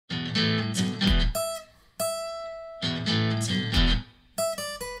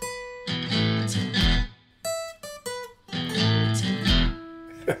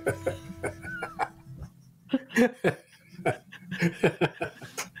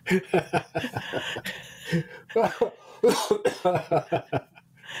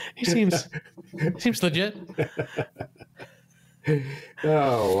He seems legit.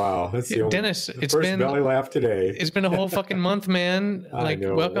 Oh wow, that's the only, Dennis. It's first been belly laugh today. It's been a whole fucking month, man. I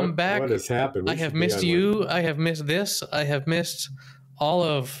know. Welcome back. What has happened? I have missed you. I have missed this. I have missed all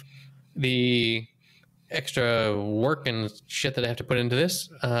of the extra work and shit that I have to put into this.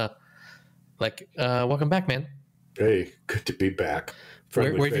 Welcome back, man. Hey, good to be back.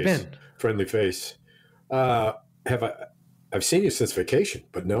 Where have you been? Friendly face. I've seen you since vacation,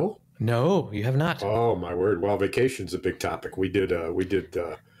 but no. No, you have not. Oh my word! Well, vacation's a big topic. We did.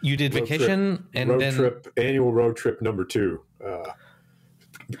 You did vacation and annual road trip number 2.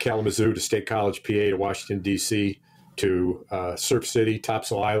 Kalamazoo to State College, PA to Washington D.C. to Surf City,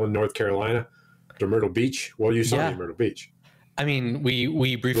 Topsail Island, North Carolina, to Myrtle Beach. Well, you saw me in Myrtle Beach. I mean,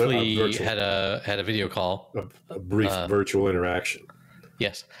 we briefly had a video call, a brief virtual interaction.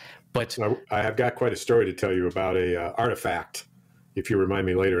 Yes, but I have got quite a story to tell you about a artifact. If you remind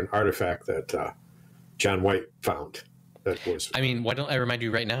me later, an artifact that John White found. That was. I mean, why don't I remind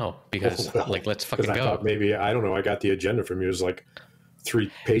you right now? Because let's fucking go. I thought maybe I don't know. I got the agenda from you. It was like 3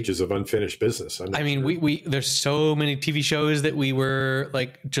 pages of unfinished business. I mean, sure. we there's so many TV shows that we were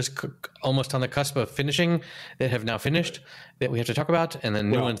like just almost on the cusp of finishing that have now finished that we have to talk about, and then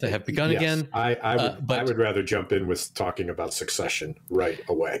new ones that have begun again. I would rather jump in with talking about Succession right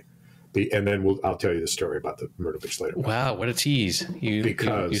away. And then I'll tell you the story about the Myrtle Beach later. Wow, what a tease! You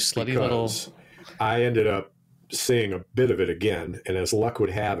slutty little. I ended up seeing a bit of it again, and as luck would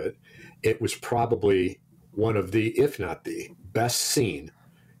have it, it was probably one of the, if not the best scene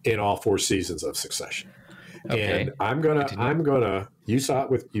in all 4 seasons of Succession. Okay. And I'm gonna. You saw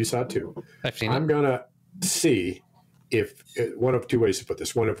it too. I've seen I'm gonna see if one of 2 ways to put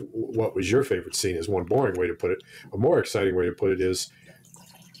this. One of what was your favorite scene is one boring way to put it. A more exciting way to put it is.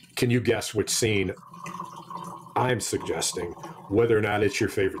 Can you guess which scene I'm suggesting, whether or not it's your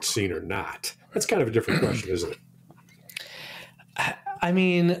favorite scene or not? That's kind of a different question, isn't it? I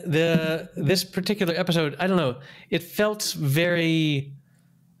mean, this particular episode, I don't know. It felt very,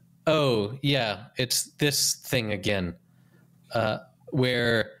 oh, yeah, it's this thing again,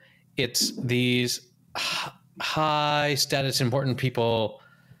 where it's these high status important people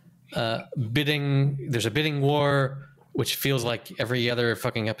bidding. There's a bidding war, which feels like every other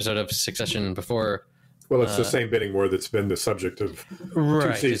fucking episode of Succession before. Well, it's the same bidding war that's been the subject of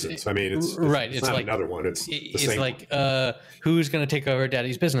 2 seasons. I mean, it's not like another one. It's the same. It's like who's going to take over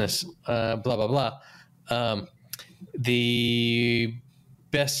Daddy's business? Blah blah blah. The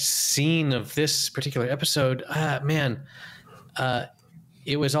best scene of this particular episode, man,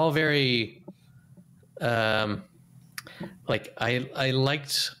 it was all very. Like I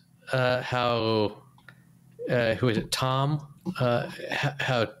liked how. Who is it? Tom.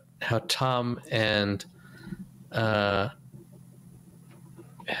 How Tom and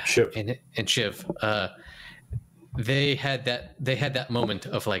Shiv and Shiv. They had that moment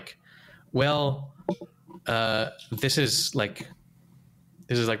of like, well, this is like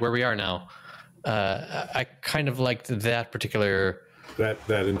where we are now. I kind of liked that particular. That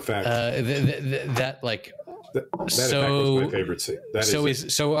in fact. That like. That was my favorite scene.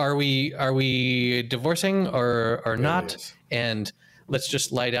 So are we divorcing or not? Yes. And let's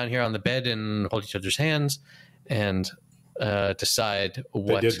just lie down here on the bed and hold each other's hands and decide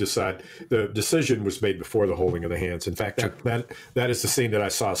what. They did decide. The decision was made before the holding of the hands. In fact, that is the scene that I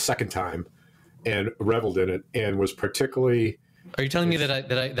saw a second time and reveled in it and was particularly. Are you telling me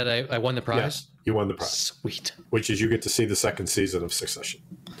that I won the prize? Yes, you won the prize. Sweet. Which is you get to see the 2nd season of Succession.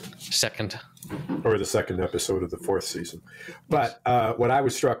 Or the 2nd episode of the 4th season. But what I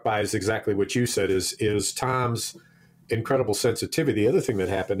was struck by is exactly what you said is Tom's incredible sensitivity. The other thing that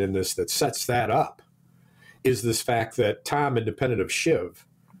happened in this that sets that up is this fact that Tom, independent of Shiv,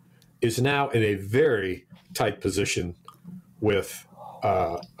 is now in a very tight position with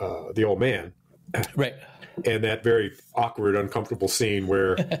the old man. Right. And that very awkward, uncomfortable scene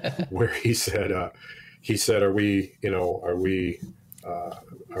where he said, "Are we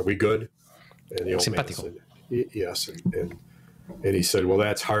good?" And the old man said, "Yes." And he said, "Well,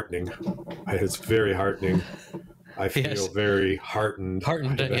 that's heartening. It's very heartening. I feel very heartened."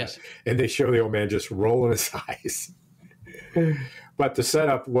 Yes. And they show the old man just rolling his eyes. But the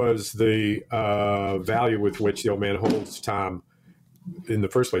setup was the value with which the old man holds Tom in the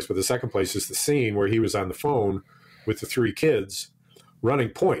first place. But the second place is the scene where he was on the phone with the 3 kids running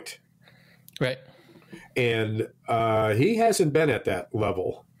point. Right. And he hasn't been at that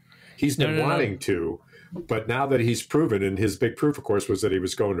level. He's been wanting to, but now that he's proven, and his big proof, of course, was that he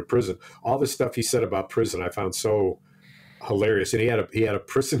was going to prison. All the stuff he said about prison, I found so hilarious. And he had a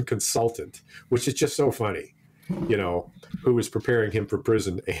prison consultant, which is just so funny, who was preparing him for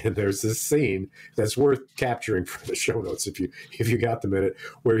prison. And there's this scene that's worth capturing for the show notes if you got the minute,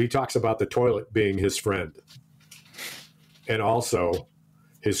 where he talks about the toilet being his friend, and also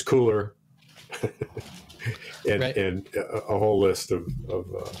his cooler, and a whole list of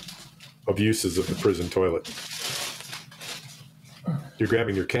uses of the prison toilet. You're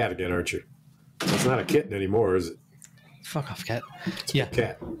grabbing your cat again, aren't you? It's not a kitten anymore, is it? Fuck off, cat. It's a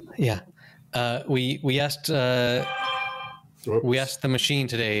cat. Yeah. We asked the machine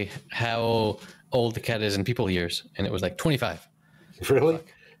today how old the cat is in people years, and it was like 25. Really?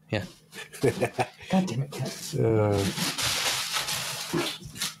 Yeah. God damn it, cat.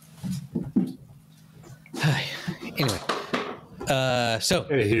 Anyway. So.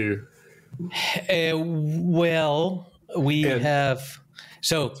 Anywho. We have.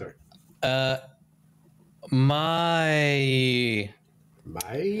 So. Sorry. I'll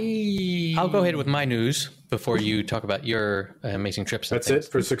go ahead with my news before you talk about your amazing trips. That's it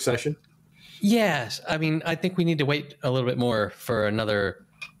for Succession? Yes. I mean, I think we need to wait a little bit more for another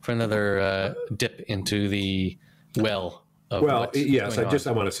dip into the well of what's yes. going on.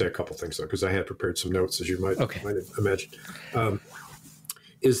 I want to say a couple things, though, because I had prepared some notes, as you might imagine.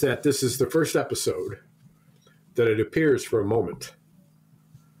 Is that this is the first episode that it appears for a moment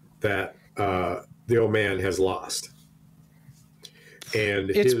that the old man has lost.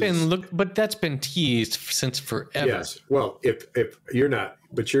 And but that's been teased since forever. Yes. Well, if you're not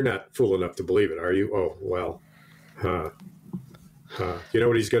fool enough to believe it, are you? Oh, well. You know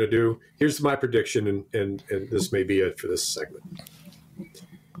what he's going to do? Here's my prediction, and this may be it for this segment.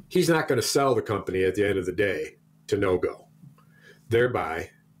 He's not going to sell the company at the end of the day to no-go, thereby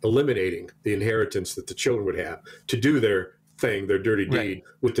eliminating the inheritance that the children would have to do their thing, their dirty deed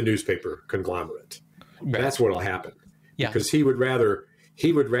with the newspaper conglomerate. Right. That's what will happen. Yeah. Because he would rather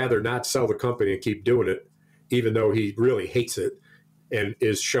not sell the company and keep doing it, even though he really hates it, and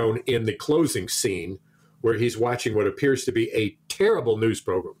is shown in the closing scene where he's watching what appears to be a terrible news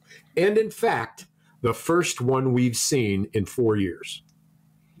program. And in fact, the first one we've seen in 4 years.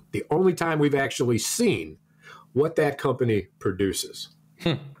 The only time we've actually seen what that company produces.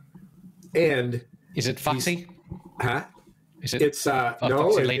 And is it Foxy? Is it? It's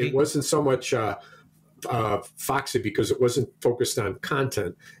no, it wasn't so much Foxy, because it wasn't focused on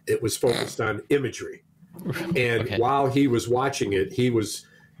content. It was focused on imagery. And while he was watching it, he was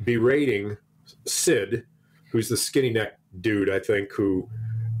berating Sid, who's the skinny neck dude, I think, who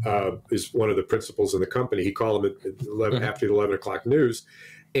is one of the principals in the company. He called him at 11, after the 11 o'clock news.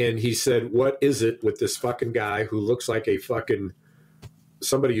 And he said, what is it with this fucking guy who looks like a fucking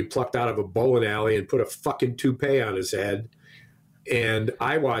somebody you plucked out of a bowling alley and put a fucking toupee on his head? And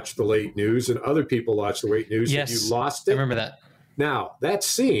I watched the late news, and other people watched the late news. Yes, and you lost it. I remember that. Now, that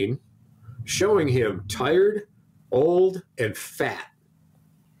scene showing him tired, old, and fat.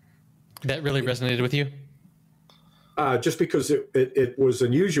 That really resonated with you? Just because it was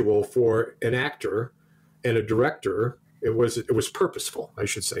unusual for an actor and a director. It was purposeful, I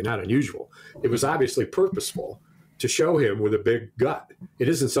should say, not unusual. It was obviously purposeful to show him with a big gut. It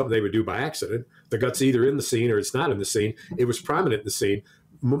isn't something they would do by accident. The gut's either in the scene or it's not in the scene. It was prominent in the scene,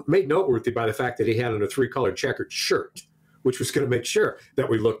 made noteworthy by the fact that he had on a 3-color checkered shirt, which was going to make sure that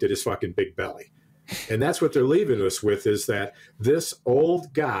we looked at his fucking big belly. And that's what they're leaving us with, is that this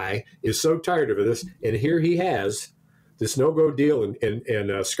old guy is so tired of this, and here he has this no-go deal, and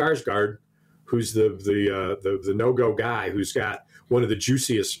Skarsgård, who's the no-go guy, who's got one of the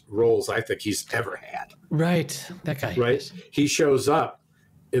juiciest roles I think he's ever had. Right, that guy. Right, he shows up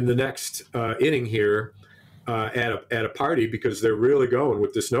in the next inning here at a party, because they're really going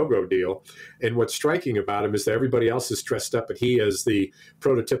with this no-go deal. And what's striking about him is that everybody else is dressed up, and he, as the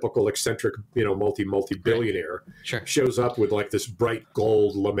prototypical eccentric, multi-billionaire, shows up with like this bright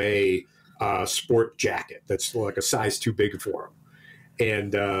gold lame sport jacket that's like a size too big for him.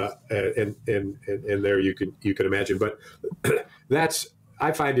 And there you can imagine, but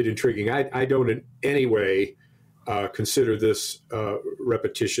I find it intriguing. I don't in any way consider this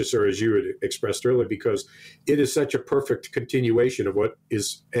repetitious, or as you had expressed earlier, because it is such a perfect continuation of what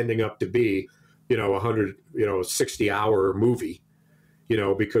is ending up to be, 60-hour movie,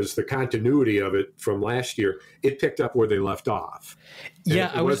 because the continuity of it from last year, it picked up where they left off. Yeah,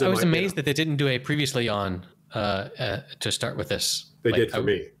 I was amazed that they didn't do a previously on to start with this. They did for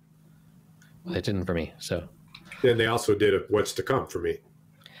me. Well, they didn't for me, so. Then they also did a What's to Come for me.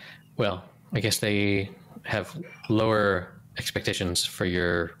 Well, I guess they have lower expectations for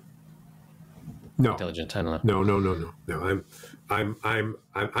your No. intelligent. I don't know. No.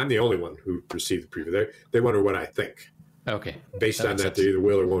 I'm the only one who received the preview. They wonder what I think. Okay. Based on that, they either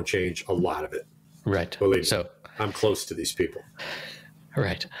will or won't change a lot of it. Right. Believe me, I'm close to these people.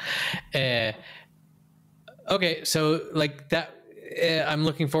 Right. Okay, so like that, I'm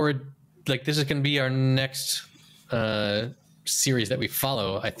looking forward. Like this is going to be our next series that we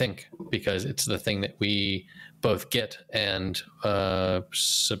follow, I think, because it's the thing that we both get and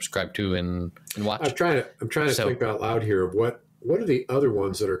subscribe to and watch. I'm trying to think out loud here of what are the other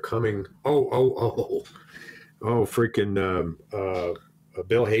ones that are coming. Freaking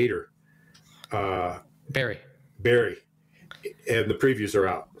Bill Hader, Barry, and the previews are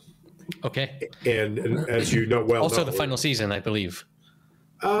out. Okay, and as you know well, also the final season, I believe.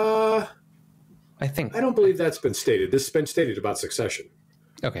 I think I don't believe that's been stated. This has been stated about Succession.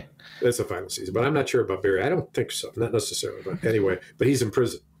 Okay, that's the final season, but I'm not sure about Barry. I don't think so, not necessarily. But anyway, but he's in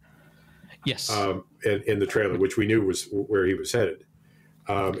prison. Yes, in the trailer, which we knew was where he was headed,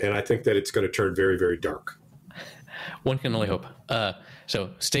 and I think that it's going to turn very, very dark. One can only hope.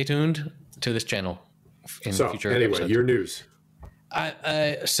 So stay tuned to this channel in future episodes. Your news.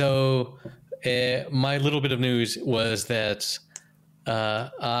 So my little bit of news was that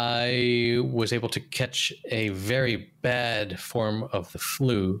I was able to catch a very bad form of the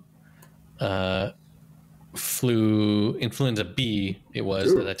flu. Influenza B, it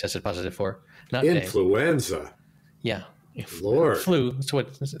was. Ooh. That I tested positive for. Not influenza. A. Yeah. Lord. Flu, that's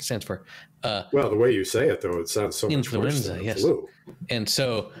what it stands for. Well, the way you say it, though, it sounds so much worse than yes. flu. And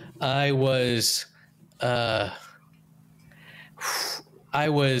so I was a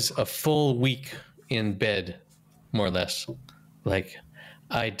full week in bed, more or less. Like,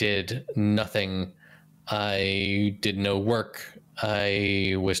 I did nothing. I did no work.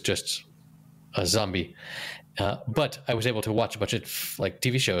 I was just a zombie. But I was able to watch a bunch of like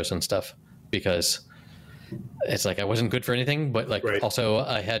TV shows and stuff because it's like I wasn't good for anything, but like right. Also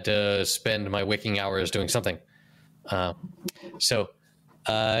I had to spend my waking hours doing something. So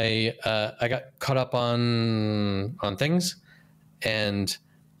I got caught up on things, and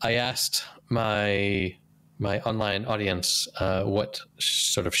I asked my online audience what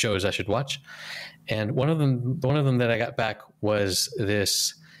sort of shows I should watch, and one of them that I got back was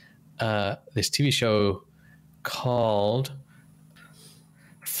this TV show called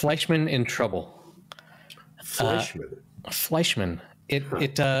Fleishman in Trouble. Fleishman.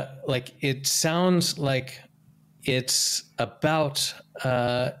 It sounds like it's about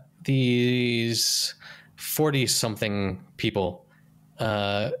these 40-something people.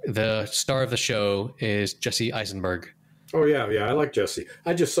 The star of the show is Jesse Eisenberg. Oh yeah, I like Jesse.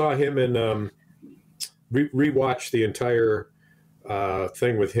 I just saw him in rewatched the entire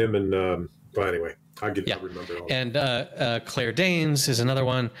thing with him and. But anyway, I'll remember all. And Claire Danes is another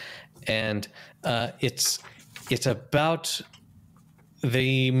one, and it's about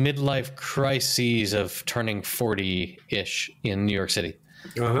the midlife crises of turning 40-ish in New York City.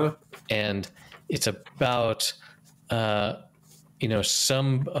 Uh-huh. And it's about some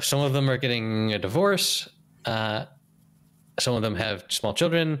of them are getting a divorce, some of them have small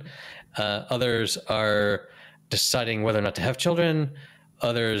children, others are deciding whether or not to have children,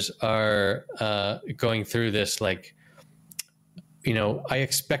 others are going through this like, I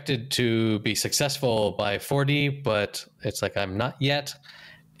expected to be successful by 40, but it's like I'm not yet.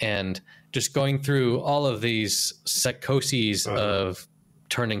 And just going through all of these psychoses of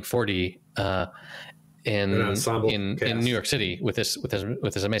turning 40 in New York City with this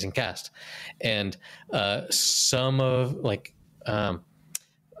amazing cast. And some of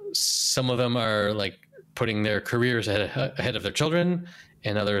them are like putting their careers ahead of their children,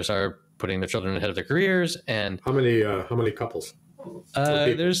 and others are putting their children ahead of their careers. And how many couples?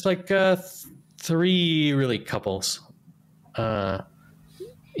 There's like 3 really couples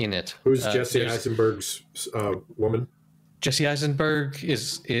in it. Who's Jesse Eisenberg's woman? Jesse Eisenberg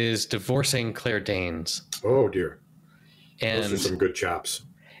is divorcing Claire Danes. Oh dear. And those are some good chops.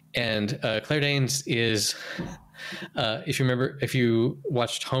 And Claire Danes is, if you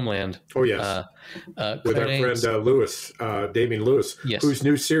watched Homeland. Oh yes. With our friend Lewis, Damian Lewis, yes. Whose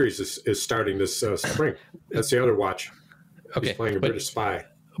new series is starting this spring. That's the other watch. Okay, he's playing a British spy.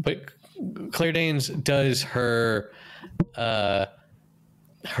 But Claire Danes does her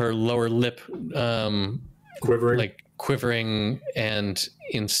lower lip quivering and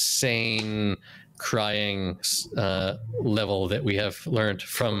insane crying level that we have learned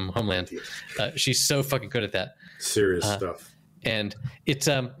from Homeland. She's so fucking good at that. Serious stuff. And it's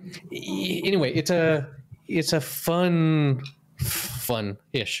anyway, it's a fun-ish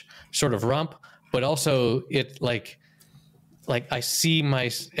sort of romp, but also it like like I see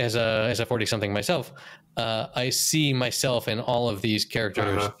as a 40-something myself, I see myself in all of these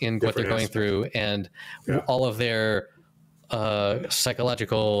characters in what they're going through, and all of their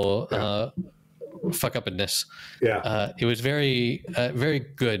psychological fuck upness. It was very very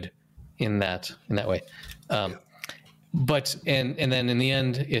good in that way. But and then in the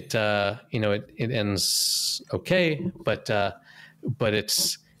end, it it ends okay, but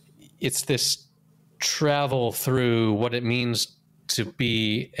it's this travel through what it means to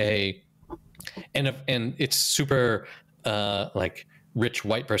be and it's super like rich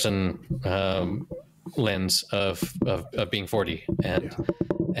white person lens of being 40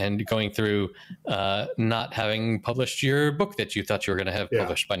 and going through not having published your book that you thought you were going to have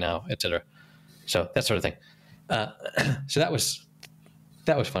published by now, etc. So that sort of thing. So that was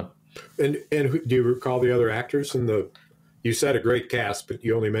fun. And do you recall the other actors in the? You said a great cast, but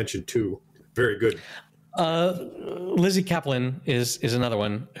you only mentioned two. Very good. Lizzie Kaplan is another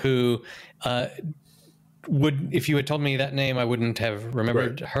one who would, if you had told me that name, I wouldn't have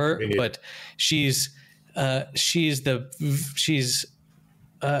remembered her. But she's the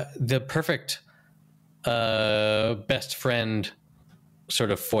perfect best friend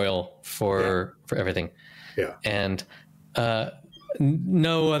sort of foil for everything. Yeah. And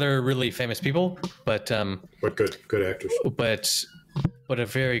no other really famous people, but good actors. But a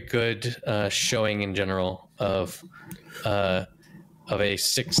very good showing in general of a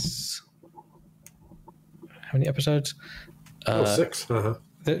 6. How many episodes? 6. No,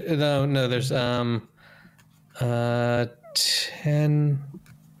 there's 10. 1,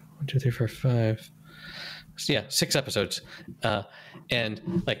 2, 3, 4, 5. Yeah, 6 episodes,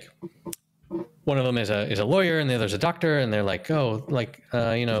 and like one of them is a lawyer, and the other's a doctor, and they're like,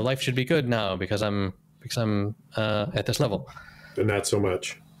 life should be good now because I'm at this level. And not so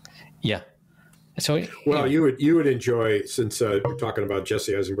much. Yeah. So you would enjoy, since we're talking about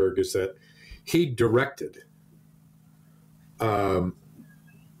Jesse Eisenberg, is that he directed. God,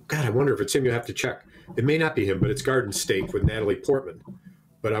 I wonder if it's him. You have to check. It may not be him, but it's Garden State with Natalie Portman.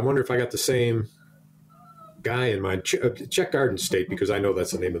 But I wonder if I got the same guy in mind. Check Garden State, because I know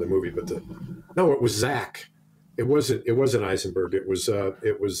that's the name of the movie. But no, it was Zach. It wasn't Eisenberg. It was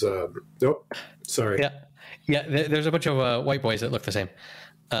nope. Sorry. Yeah. Yeah, there's a bunch of white boys that look the same.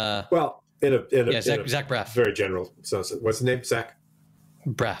 Zach Braff. Very general. What's the name? Zach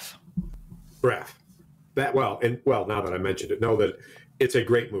Braff. Now that I mentioned it, know that it's a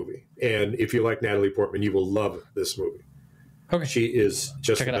great movie, and if you like Natalie Portman, you will love this movie. Okay, she is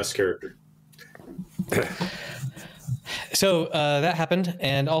just the best character. So that happened,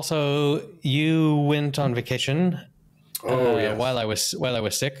 and also you went on vacation. While I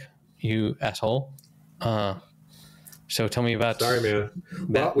was sick, you asshole. So tell me about. Sorry, man.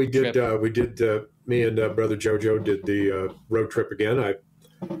 Well, we did. Me and brother Jojo did the road trip again. I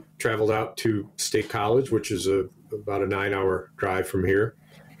traveled out to State College, which is about a 9-hour drive from here.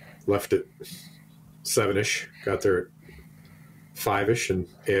 Left at 7-ish. Got there at 5-ish,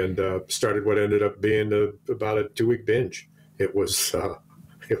 and started what ended up being about a 2-week binge. It was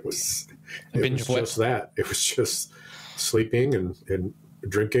just that. It was just sleeping and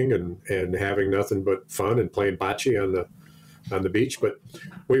drinking and having nothing but fun and playing bocce on the beach. But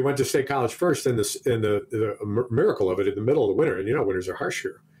we went to State College first, and the miracle of it in the middle of the winter. And winters are harsh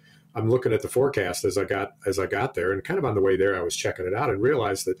here. I'm looking at the forecast as I got there, and kind of on the way there, I was checking it out and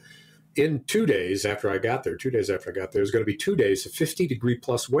realized that in 2 days after I got there, there's going to be 2 days of 50-degree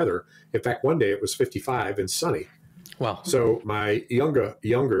plus weather. In fact, one day it was 55 and sunny. Wow. So my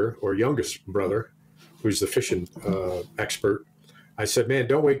youngest brother, who's the fishing expert, I said, man,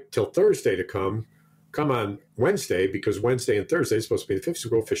 don't wait till Thursday to come on Wednesday, because Wednesday and Thursday is supposed to be the 50, so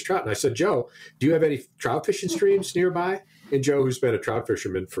go fish trout. And I said, Joe, do you have any trout fishing streams nearby? And Joe, who's been a trout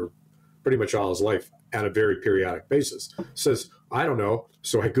fisherman for pretty much all his life on a very periodic basis, says, I don't know.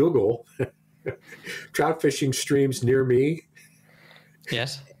 So I Google trout fishing streams near me.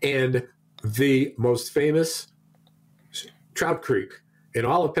 Yes. And the most famous trout creek in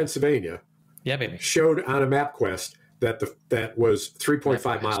all of Pennsylvania, yeah, baby, showed on a MapQuest that was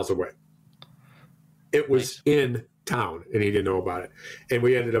 3.5 miles away. It was in town, and he didn't know about it. And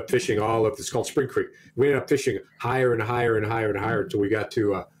we ended up fishing it's called Spring Creek. We ended up fishing higher and higher and higher and higher until we got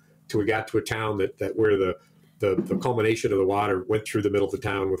to a town that where the culmination of the water went through the middle of the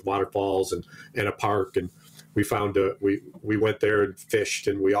town with waterfalls and a park. And we found we went there and fished,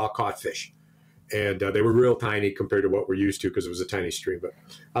 and we all caught fish. And they were real tiny compared to what we're used to, because it was a tiny stream. But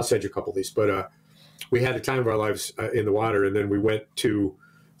I'll send you a couple of these. But we had the time of our lives in the water, and then we went to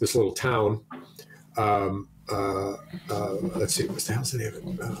this little town let's see, what the hell's the name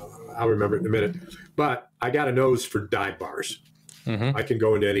of it? I'll remember it in a minute. But I got a nose for dive bars. Mm-hmm. I can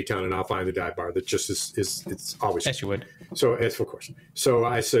go into any town and I'll find a dive bar that just is it's always. Yes, you would. So, of course. So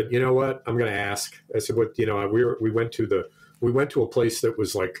I said, you know what? I'm going to ask. I said, what? You know, we went to a place that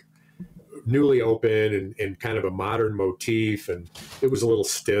was like newly open and kind of a modern motif, and it was a little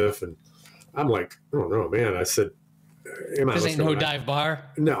stiff. And I'm like, oh no, man. I said, this ain't no dive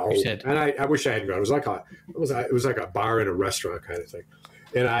bar. No, and I wish I hadn't gone. It was like a bar in a restaurant kind of thing.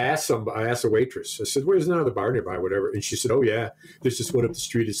 And I asked a waitress. I said, "Where's another bar nearby, whatever?" And she said, "Oh yeah, there's this one up the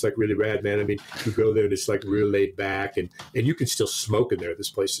street. It's like really rad, man. I mean, you go there and it's like real laid back, and you can still smoke in there. This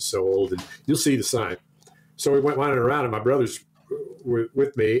place is so old, and you'll see the sign." So we went wandering around, and my brothers were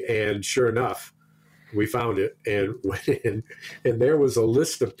with me, and sure enough, we found it and went in, and there was a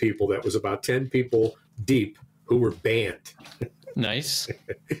list of people that was about 10 people deep who were banned. Nice.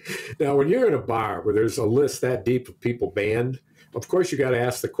 Now, when you're in a bar where there's a list that deep of people banned, of course, you got to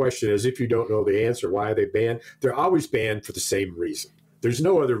ask the question as if you don't know the answer. Why are they banned? They're always banned for the same reason. There's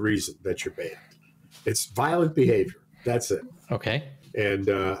no other reason that you're banned. It's violent behavior. That's it. Okay. And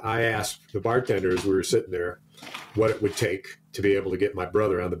I asked the bartender as we were sitting there what it would take to be able to get my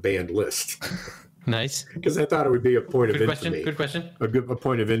brother on the banned list. Nice. Because I thought it would be a point of infamy. Good question. A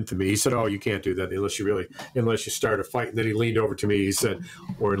point of infamy. He said, "Oh, you can't do that unless you start a fight." And then he leaned over to me. He said,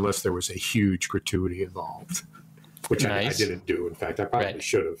 "Or unless there was a huge gratuity involved." Which nice. I didn't do. In fact, I probably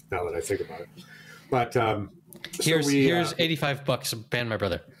should have. Now that I think about it, but here's $85. Ban my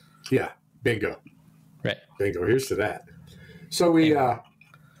brother. Yeah, bingo. Right, bingo. Here's to that. So we,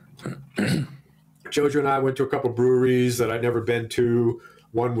 Jojo and I went to a couple breweries that I'd never been to.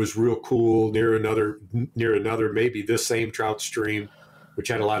 One was real cool near another, maybe this same trout stream, which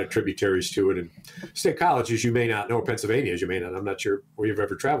had a lot of tributaries to it. And State College, as you may not know, Pennsylvania, as you may not, I'm not sure where you've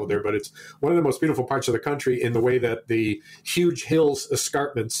ever traveled there, but it's one of the most beautiful parts of the country in the way that the huge hills,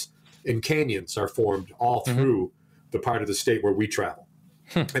 escarpments, and canyons are formed all through the part of the state where we travel.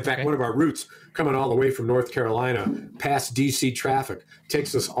 In fact, one of our routes coming all the way from North Carolina past D.C. traffic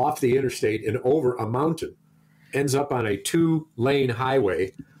takes us off the interstate and over a mountain, ends up on a 2-lane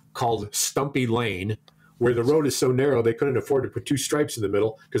highway called Stumpy Lane, where the road is so narrow they couldn't afford to put 2 stripes in the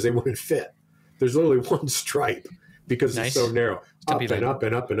middle because they wouldn't fit. There's literally 1 stripe because it's so narrow. Up and up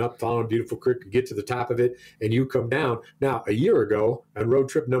and up and up, following a beautiful creek, you get to the top of it, and you come down. Now, a year ago, on road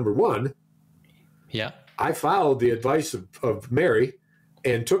trip number 1, I followed the advice of Mary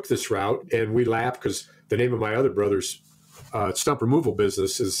and took this route, and we laughed because the name of my other brother's stump removal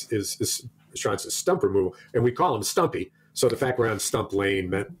business is Sean says stump removal, and we call him Stumpy. So the fact we're on Stump Lane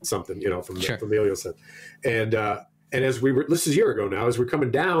meant something, from familial sense. And as we were, this is a year ago now, as we're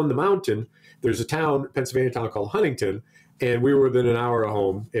coming down the mountain, there's a town, Pennsylvania town called Huntington, and we were within an hour of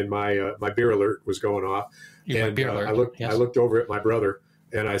home, and my beer alert was going off. I looked over at my brother,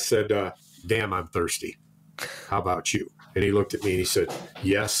 and I said, "Damn, I'm thirsty. How about you?" And he looked at me and he said,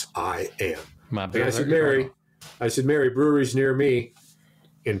 "Yes, I am." And I said, Mary, brewery's near me.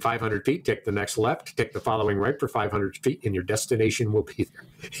 In 500 feet, take the next left, take the following right for 500 feet, and your destination will be there.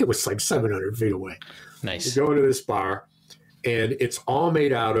 It was like 700 feet away. Nice. You go into this bar, and it's all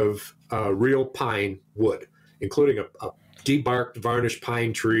made out of real pine wood, including a debarked, varnished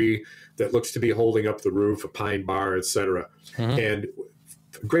pine tree that looks to be holding up the roof, a pine bar, etc. And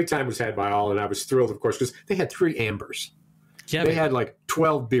a great time was had by all, and I was thrilled, of course, because they had 3 ambers. Yeah, they had like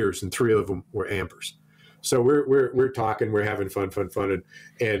 12 beers, and 3 of them were ambers. So we're talking, we're having fun,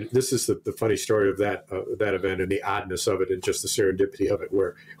 and this is the funny story of that event and the oddness of it and just the serendipity of it,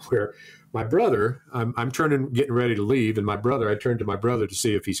 where my brother, I'm getting ready to leave, and I turned to my brother to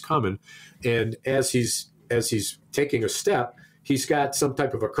see if he's coming, and as he's taking a step, he's got some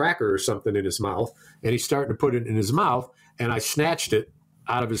type of a cracker or something in his mouth, and he's starting to put it in his mouth, and I snatched it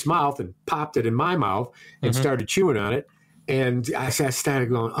out of his mouth and popped it in my mouth and started chewing on it. And I started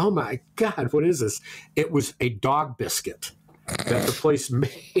going, "Oh my God, what is this?" It was a dog biscuit that the place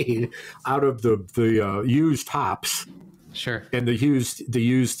made out of the used hops, and the used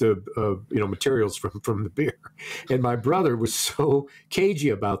materials from the beer. And my brother was so cagey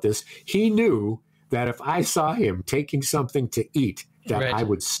about this. He knew that if I saw him taking something to eat, that I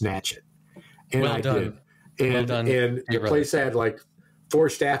would snatch it, and I did. And the place had like 4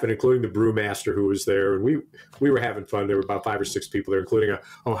 staff, and including the brewmaster who was there, and we were having fun. There were about 5 or 6 people there, including a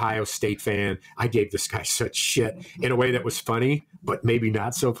Ohio State fan. I gave this guy such shit in a way that was funny, but maybe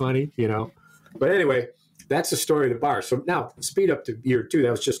not so funny, But anyway, that's the story of the bar. So now, speed up to year 2.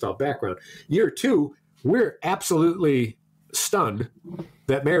 That was just all background. Year 2, we're absolutely stunned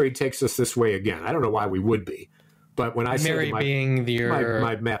that Mary takes us this way again. I don't know why we would be, but when I said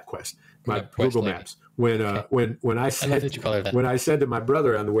my map quest. my Google Maps. When I said I love that you call her that. when I said to my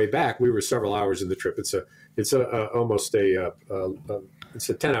brother on the way back, we were several hours in the trip. It's almost a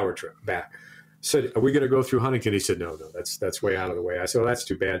 10-hour trip back. Said, are we going to go through Huntington? He said, no, that's way out of the way. I said, well, that's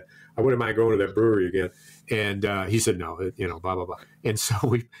too bad. I wouldn't mind going to that brewery again. And he said, no, blah, blah, blah. And so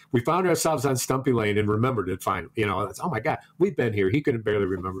we found ourselves on Stumpy Lane and remembered it fine. Oh my God, we've been here. He couldn't barely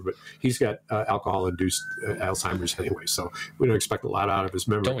remember, but he's got alcohol-induced Alzheimer's anyway. So we don't expect a lot out of his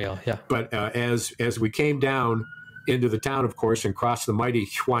memory. Don't we all? Yeah. But as we came down into the town, of course, and crossed the mighty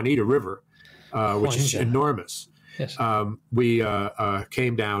Juanita River, which is enormous. Yes. We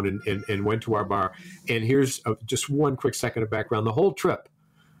came down and went to our bar. And here's just one quick second of background. The whole trip,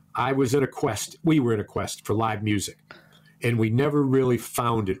 we were in a quest for live music, and we never really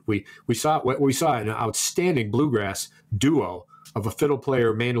found it. We saw an outstanding bluegrass duo of a fiddle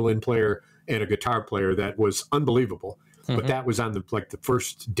player, mandolin player, and a guitar player that was unbelievable. Mm-hmm. But that was on the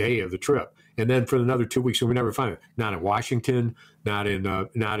first day of the trip. And then for another 2 weeks, we never found it. Not in Washington, not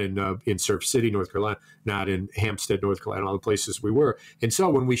in Surf City, North Carolina, not in Hampstead, North Carolina, all the places we were. And so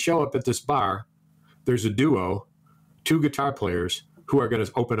when we show up at this bar, there's a duo, 2 guitar players who are going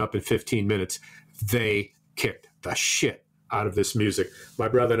to open up in 15 minutes. They kicked the shit out of this music. My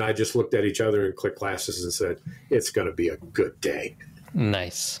brother and I just looked at each other and clicked glasses and said, it's going to be a good day.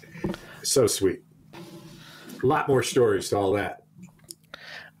 Nice. So sweet. A lot more stories to all that.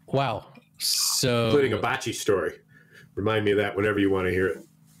 Wow. So, including a bocce story. Remind me of that whenever you want to hear it.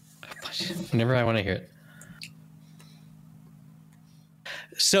 Whenever I want to hear it.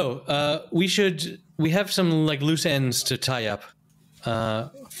 So we have some loose ends to tie up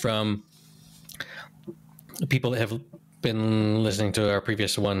from people that have been listening to our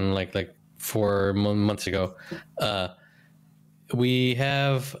previous one like 4 months ago. We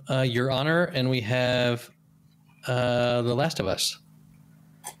have Your Honor, and we have The Last of Us,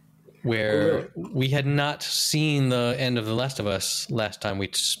 where we had not seen the end of The Last of Us last time we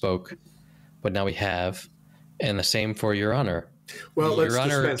spoke, but now we have, and the same for Your Honor. Well, let's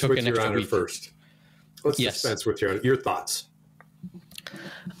dispense with Your Honor first. Let's dispense with your thoughts.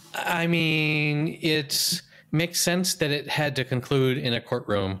 I mean, it makes sense that it had to conclude in a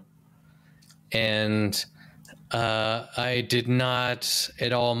courtroom, and I did not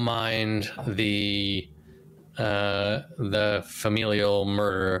at all mind the familial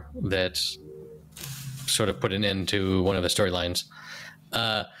murder that sort of put an end to one of the storylines.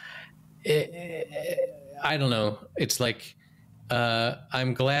 I don't know. It's like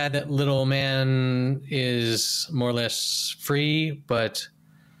I'm glad that little man is more or less free, but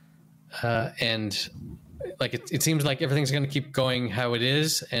and it seems like everything's going to keep going how it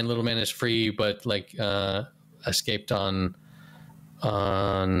is, and little man is free, but escaped on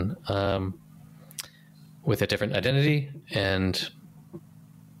with a different identity, and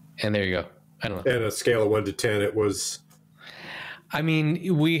there you go. I don't know. And a scale of 1 to 10, it was. I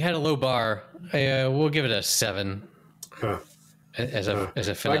mean, we had a low bar. We'll give it a 7. As a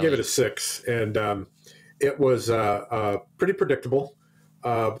finale. I give it a 6, and it was pretty predictable.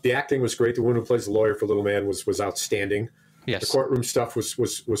 The acting was great. The woman who plays the lawyer for Little Man was outstanding. Yes. The courtroom stuff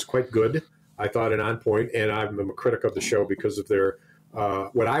was quite good, I thought, and on point. And I'm a critic of the show because of their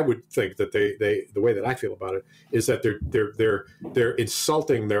what I would think that they the way that I feel about it is that they're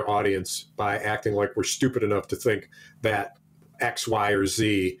insulting their audience by acting like we're stupid enough to think that X, Y, or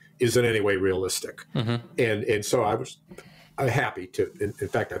Z is in any way realistic. Mm-hmm. And so I was happy to, in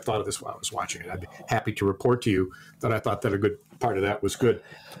fact, I thought of this while I was watching it. I'd be happy to report to you that I thought that a good part of that was good.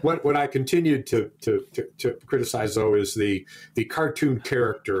 What I continued to criticize, though, is the cartoon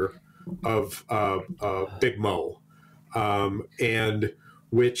character of Big Mo, and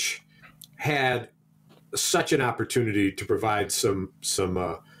which had such an opportunity to provide some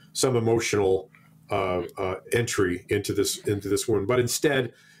emotional entry into this one, but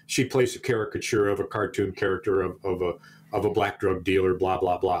instead she plays a caricature of a cartoon character of a black drug dealer, blah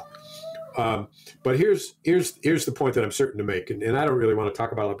blah blah. But here's the point that I'm certain to make, and I don't really want to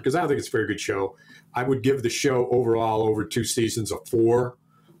talk about it because I don't think it's a very good show. I would give the show overall over 2 seasons a 4.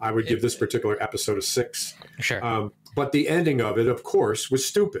 I would give this particular episode a 6. Sure. But the ending of it, of course, was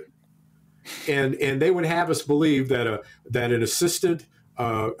stupid, and they would have us believe that an assistant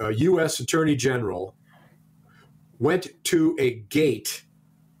U.S. Attorney General went to a gate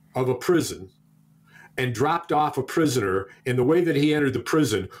of a prison and dropped off a prisoner, and the way that he entered the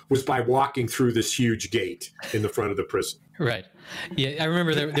prison was by walking through this huge gate in the front of the prison. Right. Yeah, I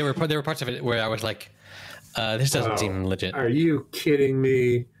remember there were parts of it where I was like, this doesn't seem legit. Are you kidding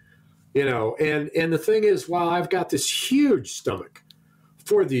me? And the thing is, while I've got this huge stomach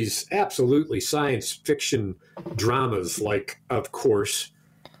for these absolutely science fiction dramas, like, of course,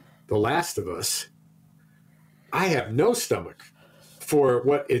 The Last of Us, I have no stomach for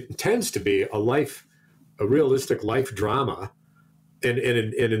what it intends to be a realistic life drama. And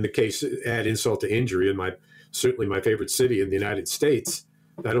in the case, add insult to injury, in certainly my favorite city in the United States,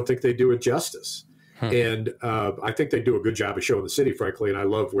 I don't think they do it justice. And I think they do a good job of showing the city, frankly. And I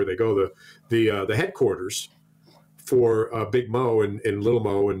love where they go. The headquarters for Big Mo and Little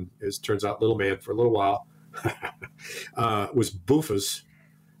Mo, and as it turns out, Little Man for a little while, was Buffa's,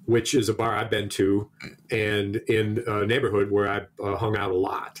 which is a bar I've been to, and in a neighborhood where I hung out a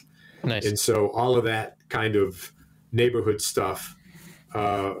lot. Nice. And so all of that kind of neighborhood stuff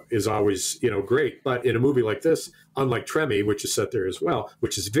is always, great. But in a movie like this, unlike Tremmy, which is set there as well,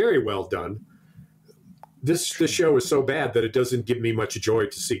 which is very well done, this show is so bad that it doesn't give me much joy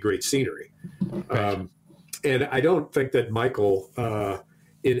to see great scenery. Right. And I don't think that Michael,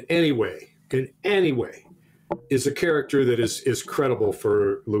 in any way, is a character that is credible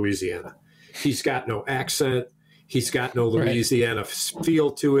for Louisiana. He's got no accent. He's got no Louisiana feel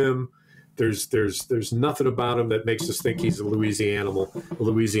to him. There's nothing about him that makes us think he's a Louisianimal.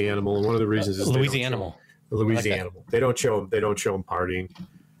 And one of the reasons is Louisianimal. Louisianimal. They don't show him Partying,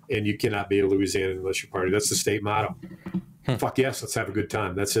 and you cannot be a Louisianan unless you party. That's the state motto. Fuck yes, let's have a good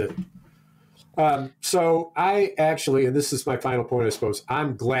time. That's it. So I actually, and this is my final point, I suppose,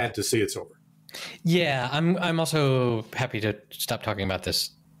 I'm glad to see it's over. Yeah, I'm also happy to stop talking about this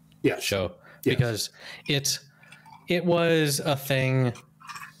show because it was a thing.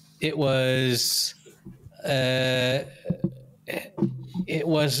 It was a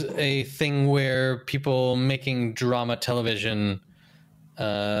thing where people making drama television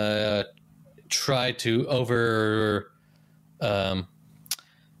tried to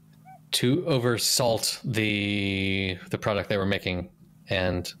oversalt the product they were making,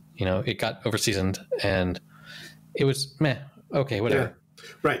 and it got overseasoned, and it was meh. Okay, whatever. Yeah.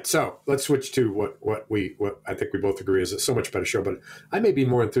 Right. So let's switch to what I think we both agree is a so much better show. But I may be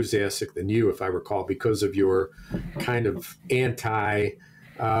more enthusiastic than you, if I recall, because of your kind of anti,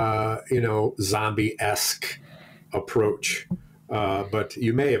 zombie-esque approach. But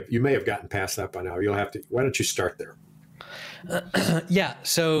you may have gotten past that by now. You'll have to. Why don't you start there? Yeah.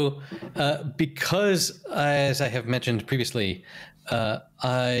 So because, as I have mentioned previously,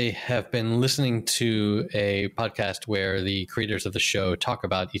 I have been listening to a podcast where the creators of the show talk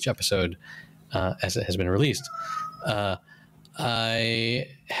about each episode as it has been released. I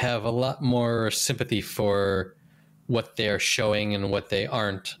have a lot more sympathy for what they're showing and what they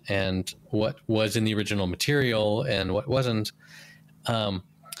aren't, and what was in the original material and what wasn't.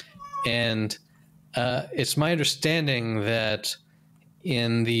 And it's my understanding that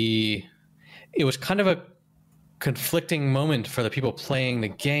it was kind of a conflicting moment for the people playing the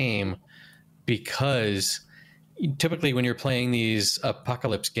game, because typically when you're playing these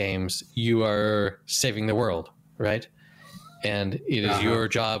apocalypse games, you are saving the world, right? And it is your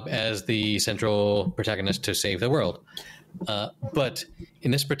job as the central protagonist to save the world. But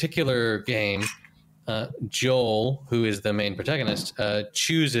in this particular game, Joel, who is the main protagonist,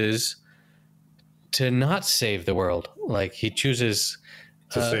 chooses to not save the world. Like, he chooses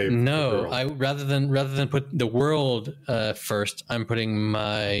to save rather than put the world first, I'm putting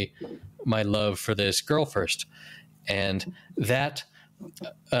my love for this girl first. And that,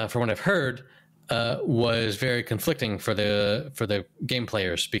 from what I've heard, was very conflicting for the game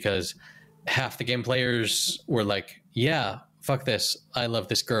players, because half the game players were like, yeah, fuck this, I love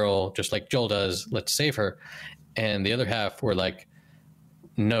this girl just like Joel does, let's save her. And the other half were like,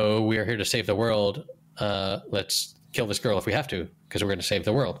 no, we are here to save the world, let's kill this girl if we have to, because we're going to save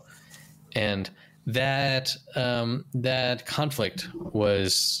the world. And that conflict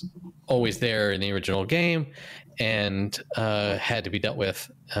was always there in the original game, and had to be dealt with.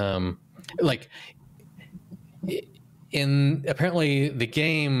 In apparently the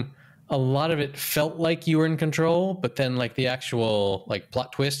game, a lot of it felt like you were in control, but then like the actual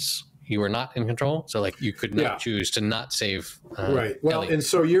plot twists, you were not in control. So you could not choose to not save. Right. Well, Ellie. And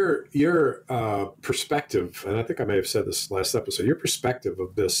so your perspective, and I think I may have said this last episode, your perspective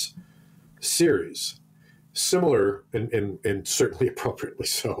of this series, similar and certainly appropriately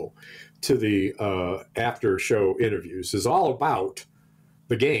so, to the after show interviews, is all about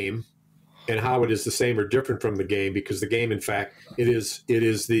the game and how it is the same or different from the game, because the game, in fact, it is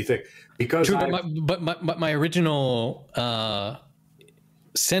the thing. Because true, but my original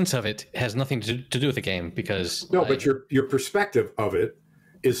sense of it has nothing to do with the game, because but your perspective of it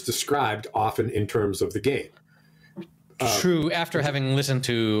is described often in terms of the game. True, after having listened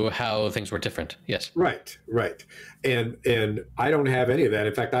to how things were different, yes. Right. And I don't have any of that.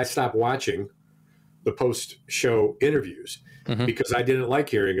 In fact, I stopped watching the post-show interviews because I didn't like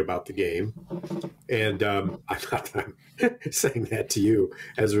hearing about the game. And I'm not saying that to you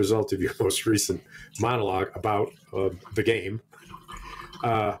as a result of your most recent monologue about the game.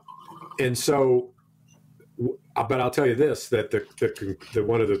 And so, but I'll tell you this, that the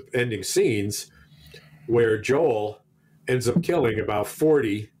one of the ending scenes where Joel ends up killing about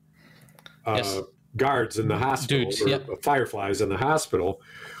 40 guards in the hospital, Dudes, fireflies in the hospital,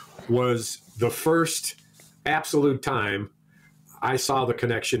 was the first absolute time I saw the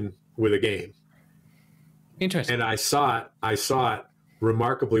connection with a game. Interesting. And I saw it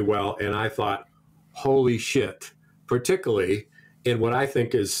remarkably well, and I thought, holy shit, particularly in what I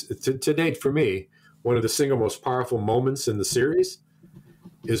think is, to date for me, one of the single most powerful moments in the series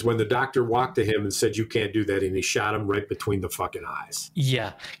is when the doctor walked to him and said, you can't do that, and he shot him right between the fucking eyes.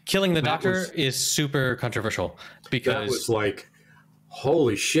 Yeah. Killing the doctor is super controversial because... That was like,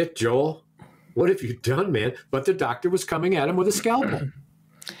 holy shit, Joel, what have you done, man? But the doctor was coming at him with a scalpel.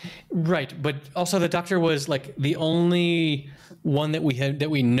 Right, but also the doctor was like the only one that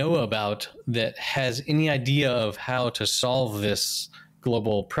we know about that has any idea of how to solve this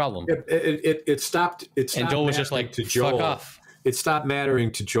global problem. It stopped. And Joel was just like, to Joel. Fuck off. It stopped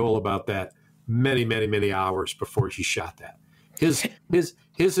mattering to Joel about that many, many, many hours before he shot that.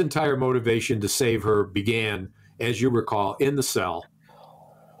 His entire motivation to save her began, as you recall, in the cell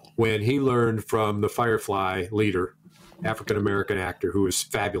when he learned from the Firefly leader, African-American actor who was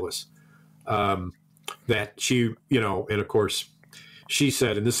fabulous, that she, and of course she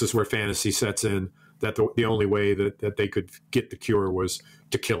said, and this is where fantasy sets in, that the only way that they could get the cure was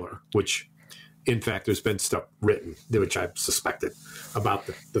to kill her, which in fact there's been stuff written which I suspected about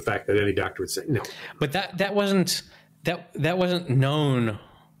the fact that any doctor would say no. But that wasn't known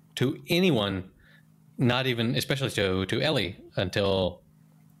to anyone, not even especially to Ellie until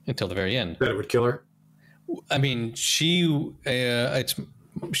the very end. That it would kill her? I mean, she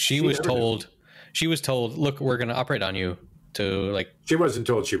was told, look, we're going to operate on you to like. She wasn't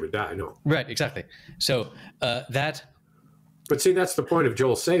told she would die. No. Right. Exactly. So that. But see, that's the point of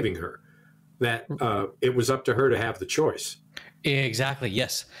Joel saving her. That it was up to her to have the choice. Exactly.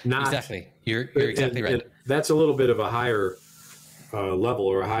 Yes. Exactly. You're exactly right. And that's a little bit of a higher level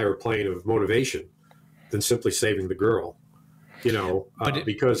or a higher plane of motivation than simply saving the girl.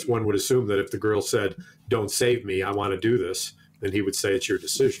 Because one would assume that if the girl said, don't save me, I want to do this, then he would say it's your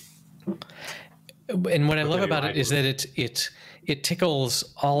decision. And what I love about it is that it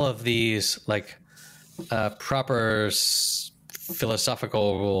tickles all of these like proper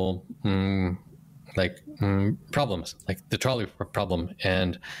philosophical problems, like the trolley problem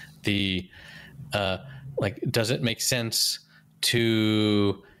and the does it make sense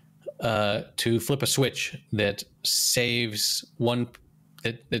to flip a switch that saves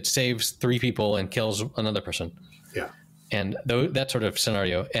that saves 3 people and kills another person. Yeah. And that sort of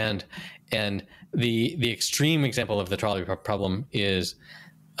scenario. And the extreme example of the trolley problem is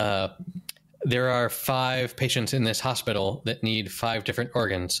there are 5 patients in this hospital that need 5 different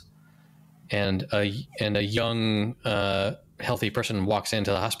organs. And a young, healthy person walks into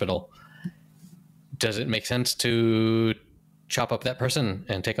the hospital. Does it make sense to chop up that person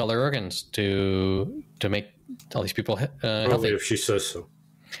and take all their organs to make all these people healthy? Only if she says so.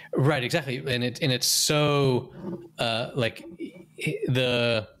 Right, exactly. And it's so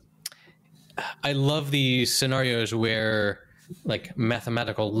I love these scenarios where like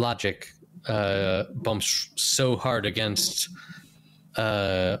mathematical logic bumps so hard against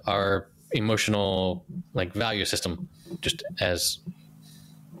our emotional like value system, just as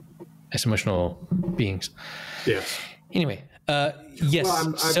emotional beings. Yes. Anyway, yes.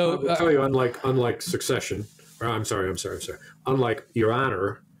 Well, I'll tell you, unlike Succession, or I'm sorry, unlike Your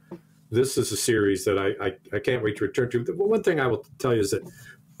Honor, this is a series that I can't wait to return to. The one thing I will tell you is that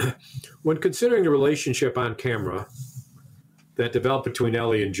when considering the relationship on camera that developed between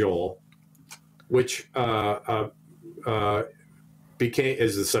Ellie and Joel, which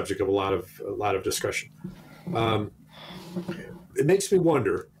is the subject of a lot of discussion, it makes me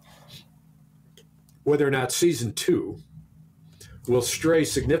wonder whether or not season 2 will stray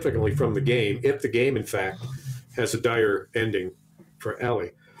significantly from the game, if the game, in fact, has a dire ending for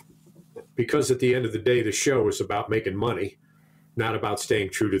Ellie. Because at the end of the day, the show is about making money, not about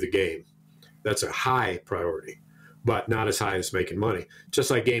staying true to the game. That's a high priority, but not as high as making money. Just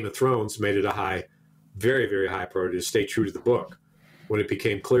like Game of Thrones made it a high, very, very high priority to stay true to the book. When it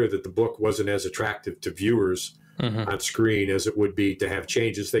became clear that the book wasn't as attractive to viewers on screen as it would be to have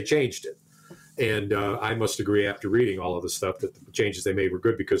changes, they changed it. And I must agree, after reading all of the stuff, that the changes they made were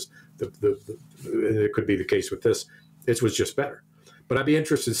good, because it could be the case with this. It was just better. But I'd be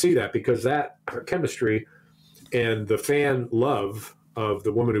interested to see that, because that her chemistry and the fan love of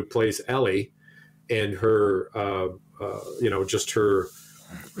the woman who plays Ellie and her, just her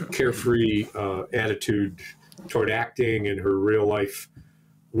carefree attitude toward acting and her real life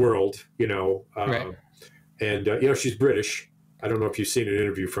world, right. And she's British. I don't know if you've seen an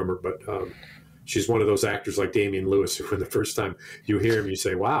interview from her, but she's one of those actors like Damian Lewis, who, when the first time you hear him, you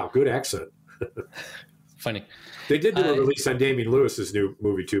say, "Wow, good accent." Funny. They did do a release on Damian Lewis's new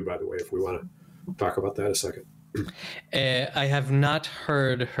movie too, by the way. If we want to talk about that a second. I have not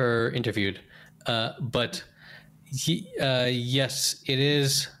heard her interviewed, but yes, it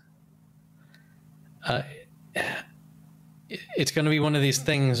is. It's going to be one of these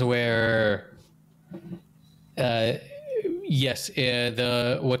things where, yes,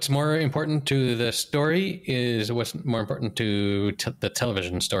 what's more important to the story is what's more important to the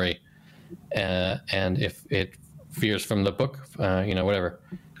television story, and if it veers from the book, whatever.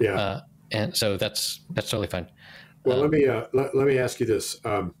 Yeah. And so that's totally fine. Well, let me ask you this.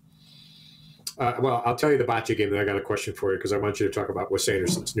 I'll tell you the bocce game, then I got a question for you, because I want you to talk about Wes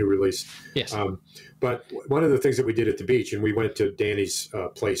Anderson's new release. Yes. But one of the things that we did at the beach, and we went to Danny's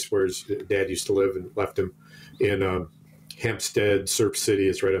place where his dad used to live, and left him in Hampstead, Surf City.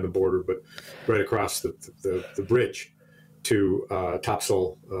 It's right on the border, but right across the bridge to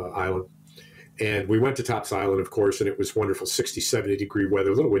Topsail Island. And we went to Topsail Island, of course, and it was wonderful, 60, 70-degree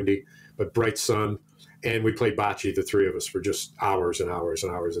weather, a little windy, but bright sun. And we played bocce, the three of us, for just hours and hours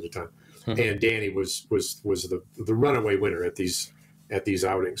and hours at a time. Mm-hmm. And Danny was the runaway winner at these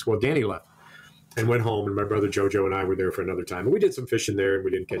outings. Well, Danny left and went home, and my brother Jojo and I were there for another time. And we did some fishing there, and we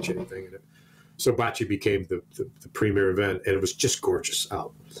didn't catch anything in it. So bocce became the premier event, and it was just gorgeous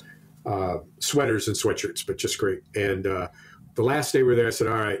out. Sweaters and sweatshirts, but just great. And the last day we were there, I said,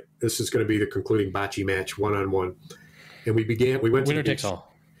 "All right, this is going to be the concluding bocce match, one-on-one." And we went winner takes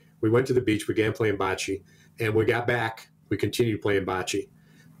all. We went to the beach, began playing bocce, and we got back. We continued playing bocce.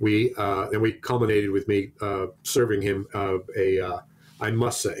 Then we culminated with me serving him I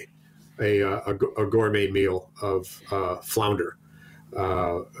must say, a gourmet meal of flounder,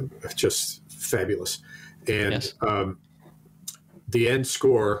 just fabulous. And yes. The end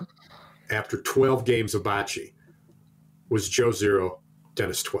score after 12 games of bocce was Joe 0,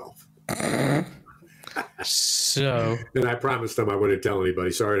 Dennis 12. So, and I promised them I wouldn't tell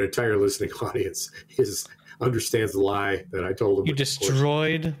anybody. So our entire listening audience understands the lie that I told them. You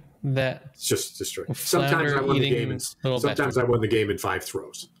destroyed that. It's just destroyed. Sometimes I won the game. Sometimes I won the game in 5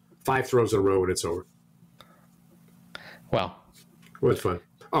 throws. 5 throws in a row, and it's over. Wow, it was fun.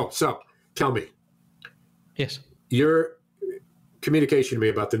 Oh, so tell me. Yes. Your communication to me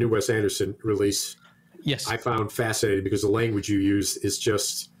about the new Wes Anderson release. Yes. I found fascinating, because the language you use is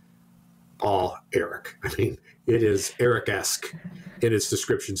just all Erik. I mean, it is Erik-esque in its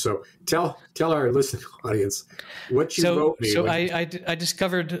description. So tell our listening audience what you wrote me. So I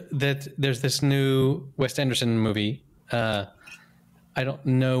discovered that there's this new Wes Anderson movie. I don't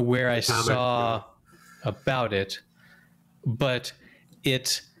know where I saw about it, but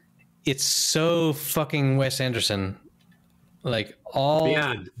it's so fucking Wes Anderson, like all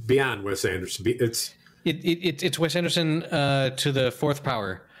beyond Wes Anderson. It's Wes Anderson to the fourth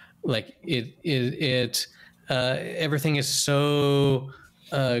power. Like everything is so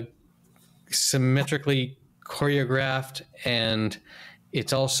symmetrically choreographed, and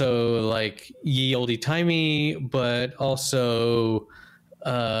it's also like ye olde timey, but also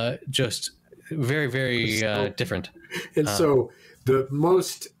just very, very different. And so the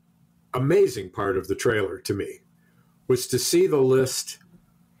most amazing part of the trailer to me was to see the list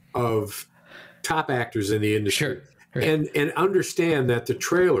of top actors in the industry. Sure. Right. And understand that the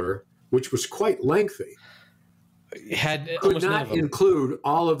trailer, which was quite lengthy, could not include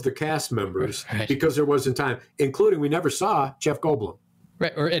all of the cast members, right, because there wasn't time, including we never saw Jeff Goldblum.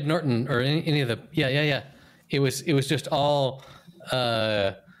 Right, or Ed Norton, or any of the yeah. It was just all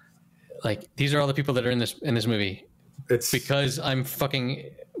like, these are all the people that are in this movie. It's because I'm fucking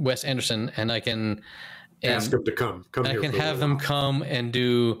Wes Anderson, and I can ask them to come I here. I can have them come and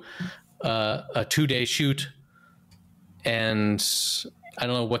do a 2-day shoot. And I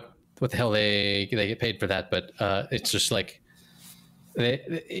don't know what the hell they get paid for that, but it's just like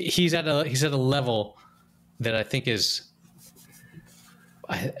he's at a level that I think is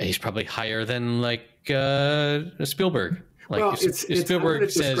he's probably higher than like Spielberg. Like, well, Spielberg I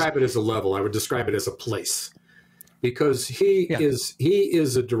wouldn't describe it as a level. I would describe it as a place, because he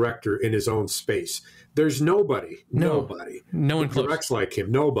is a director in his own space. There's no one directs like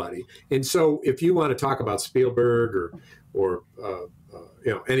him. Nobody. And so if you want to talk about Spielberg or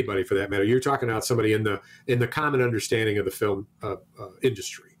anybody for that matter. You're talking about somebody in the common understanding of the film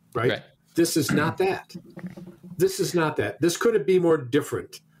industry, right? This is not that. This is not that. This couldn't be more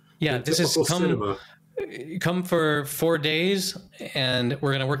different. Yeah, this is come for 4 days, and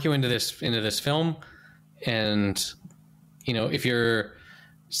we're going to work you into this film. And if you're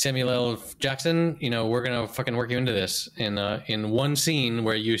Samuel L. Jackson, we're going to fucking work you into this in one scene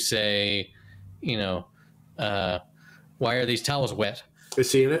where you say, why are these towels wet?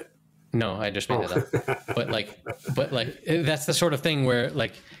 Is he in it? No, I just made that up. But that's the sort of thing where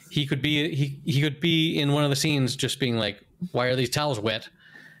he could be in one of the scenes just being like, why are these towels wet?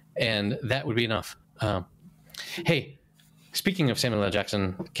 And that would be enough. Hey, speaking of Samuel L.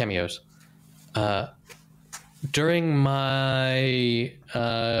 Jackson cameos, during my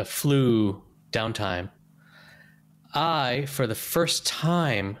flu downtime, for the first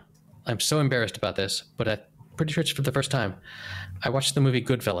time, I'm so embarrassed about this, but I'm pretty sure it's for the first time, I watched the movie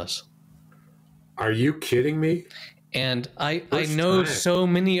Goodfellas. Are you kidding me? And I know so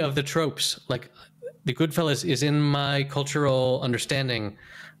many of the tropes. Like, the Goodfellas is in my cultural understanding.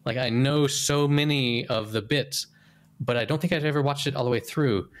 Like, I know so many of the bits, but I don't think I'd ever watched it all the way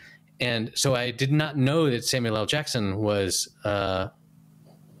through. And so I did not know that Samuel L. Jackson was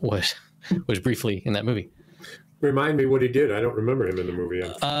briefly in that movie. Remind me what he did. I don't remember him in the movie.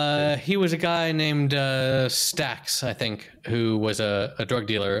 He was a guy named Stax, I think, who was a drug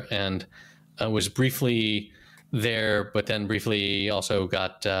dealer and was briefly there, but then briefly also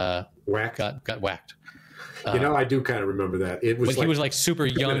got whacked. Got whacked. I do kind of remember that. It was. He was super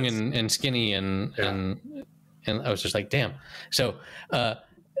young and skinny, and I was just like, damn. So,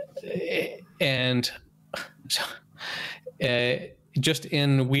 just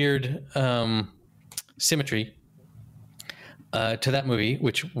in weird symmetry to that movie,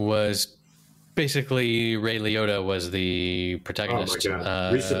 which was basically Ray Liotta was the protagonist. Oh my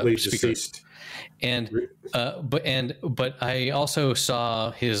God! Recently deceased. But I also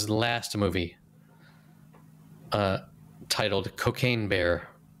saw his last movie, titled Cocaine Bear.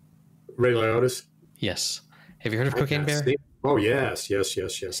 Ray Liotta's? Yes. Have you heard of Cocaine Bear? Oh yes.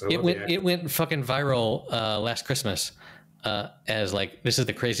 It went fucking viral last Christmas as this is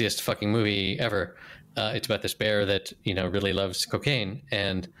the craziest fucking movie ever. It's about this bear that really loves cocaine,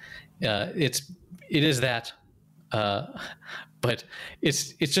 and it is that, but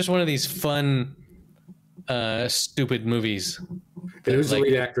it's just one of these fun, stupid movies. And who's the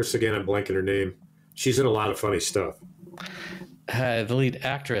lead actress again? I'm blanking her name. She's in a lot of funny stuff. The lead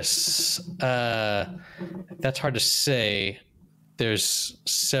actress, that's hard to say. There's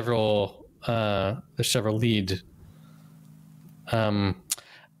several lead.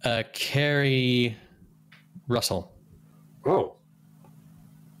 Carrie Russell. Oh,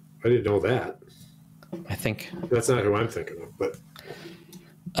 I didn't know that. I think that's not who I'm thinking of, but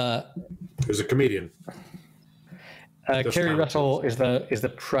there's a comedian. Carrie Russell is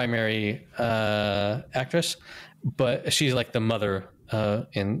the primary actress, but she's like the mother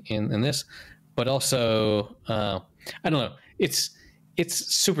in this. But also, I don't know. It's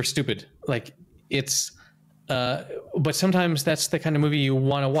super stupid. But sometimes that's the kind of movie you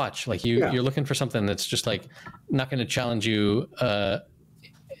want to watch. You're looking for something that's just not going to challenge you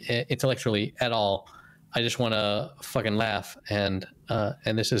intellectually at all. I just want to fucking laugh, and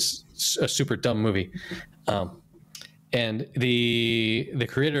this is a super dumb movie. And the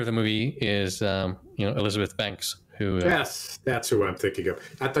creator of the movie is Elizabeth Banks, who yes, that's who I'm thinking of.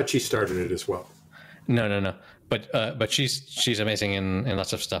 I thought she started it as well. No. But she's amazing in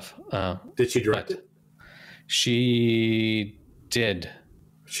lots of stuff. Did she direct it? She did.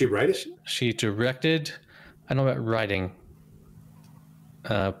 She write it? She directed. I don't know about writing,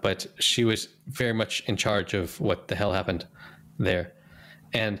 but she was very much in charge of what the hell happened there.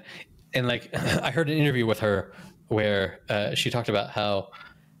 And I heard an interview with her where she talked about how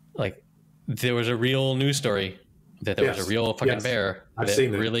there was a real news story that there was a real fucking bear that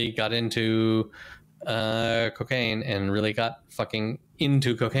really got into cocaine and really got fucking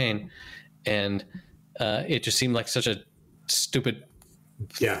into cocaine, and it just seemed like such a stupid,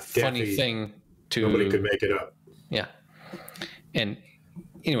 funny thing to nobody could make it up. Yeah, and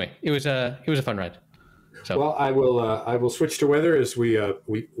anyway, it was a fun ride. So. Well, I will switch to weather as we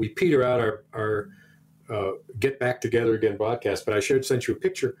peter out our Get Back Together Again broadcast. But I sent you a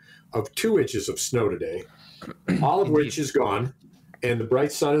picture of 2 inches of snow today, all of which is gone, and the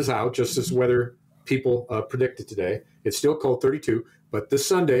bright sun is out, just as weather people predicted today. It's still cold, 32, but this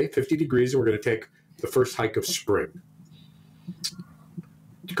Sunday, 50 degrees, and we're going to take the first hike of spring,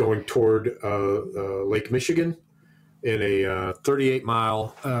 going toward Lake Michigan in a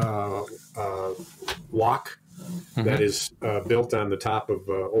 38-mile walk that is built on the top of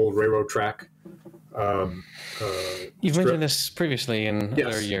old railroad track. You've mentioned this previously in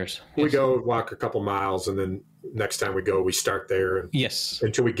other years. We go walk a couple miles, and then next time we go, we start there. And,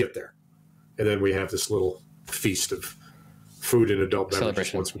 until we get there. And then we have this little feast of food and adult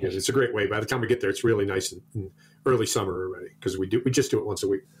beverages once we get it. It's a great way. By the time we get there, it's really nice in early summer already because we just do it once a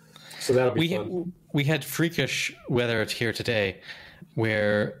week. So that'll be fun. We had freakish weather here today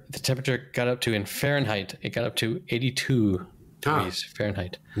where the temperature got up to, in Fahrenheit, it got up to 82 degrees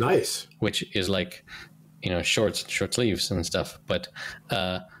Fahrenheit. Nice. Which is like, short sleeves and stuff. But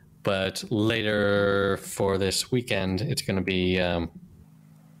later for this weekend, it's going to be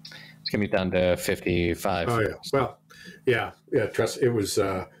down to 55. Oh yeah. Well, yeah. Trust. It was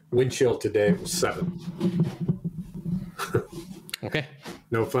wind chill today. It was 7. Okay.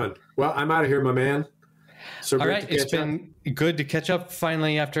 No fun. Well, I'm out of here, my man. So all right, it's been good to catch up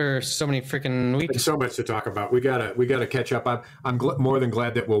finally after so many freaking weeks. There's so much to talk about. We gotta catch up. I'm more than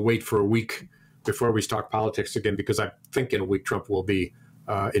glad that we'll wait for a week before we talk politics again, because I think in a week Trump will be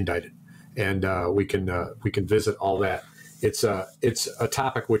indicted, and we can visit all that. It's a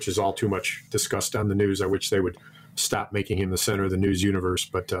topic which is all too much discussed on the news. I wish they would stop making him the center of the news universe,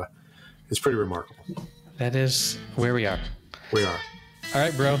 but it's pretty remarkable. That is where we are. We are. All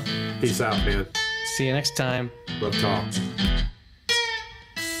right, bro. Peace out, man. See you next time. Love talk.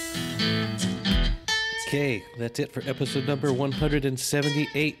 Okay, that's it for episode number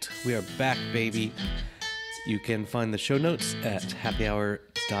 178. We are back, baby. You can find the show notes at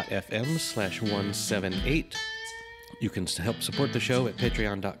happyhour.fm/178. You can help support the show at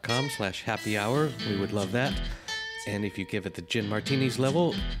patreon.com/happyhour. We would love that. And if you give it the gin martinis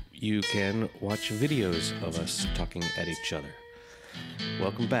level, you can watch videos of us talking at each other.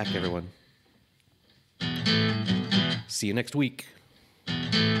 Welcome back, everyone. See you next week.